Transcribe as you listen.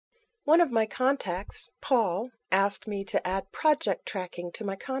One of my contacts, Paul, asked me to add project tracking to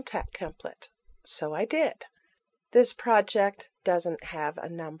my contact template, so I did. This project doesn't have a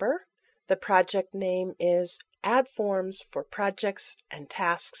number. The project name is Add Forms for Projects and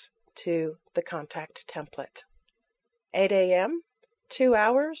Tasks to the Contact Template. 8 a.m., 2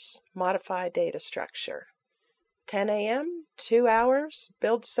 hours, modify data structure. 10 a.m., 2 hours,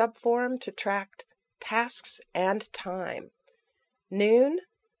 build subform to track tasks and time. Noon,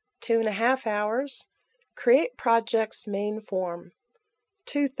 2.5 hours, create project's main form.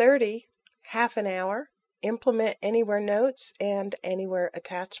 2:30, half an hour, implement Anywhere notes and Anywhere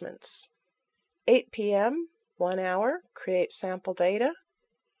attachments. 8 p.m., 1 hour, create sample data.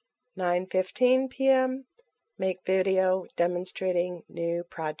 9:15 p.m., make video demonstrating new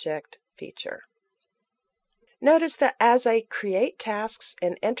project feature. Notice that as I create tasks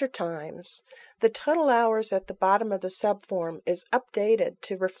and enter times, the total hours at the bottom of the subform is updated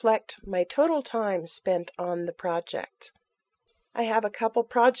to reflect my total time spent on the project. I have a couple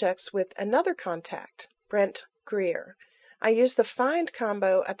projects with another contact, Brent Greer. I use the Find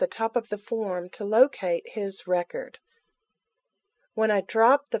combo at the top of the form to locate his record. When I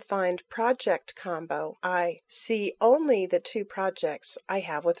drop the Find Project combo, I see only the 2 projects I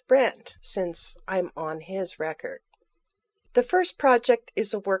have with Brent, since I'm on his record. The first project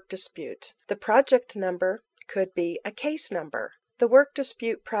is a work dispute. The project number could be a case number. The work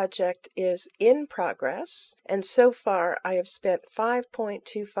dispute project is in progress, and so far I have spent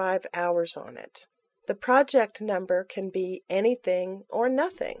 5.25 hours on it. The project number can be anything or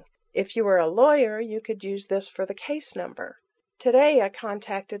nothing. If you were a lawyer, you could use this for the case number. Today I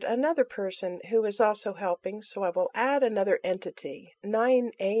contacted another person who is also helping, so I will add another entity.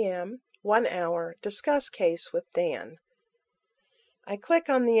 9 a.m., 1 hour, discuss case with Dan. I click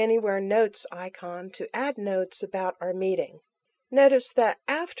on the Anywhere Notes icon to add notes about our meeting. Notice that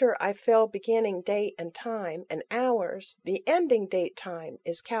after I fill beginning date and time and hours, the ending date time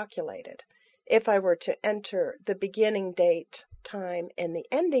is calculated. If I were to enter the beginning date time and the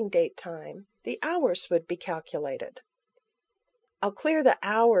ending date time, the hours would be calculated. I'll clear the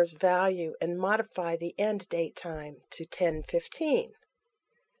hours value and modify the end date time to 10:15.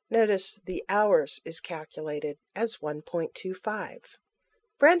 Notice the hours is calculated as 1.25.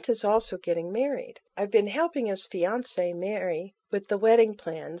 Brent is also getting married. I've been helping his fiancée Mary with the wedding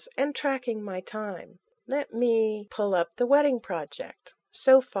plans and tracking my time. Let me pull up the wedding project.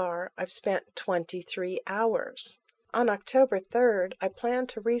 So far, I've spent 23 hours. On October 3rd, I plan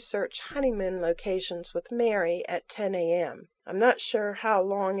to research honeymoon locations with Mary at 10 a.m. I'm not sure how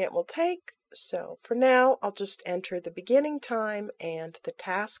long it will take, so for now I'll just enter the beginning time and the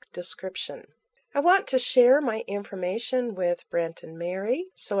task description. I want to share my information with Brent and Mary,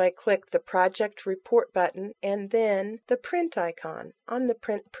 so I click the Project Report button and then the Print icon on the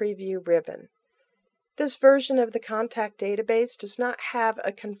Print Preview ribbon. This version of the contact database does not have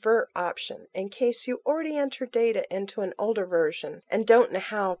a convert option in case you already entered data into an older version and don't know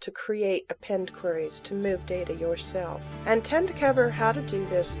how to create append queries to move data yourself. I intend to cover how to do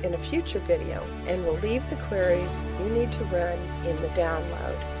this in a future video, and will leave the queries you need to run in the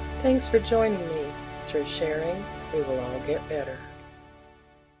download. Thanks for joining me. Through sharing, we will all get better.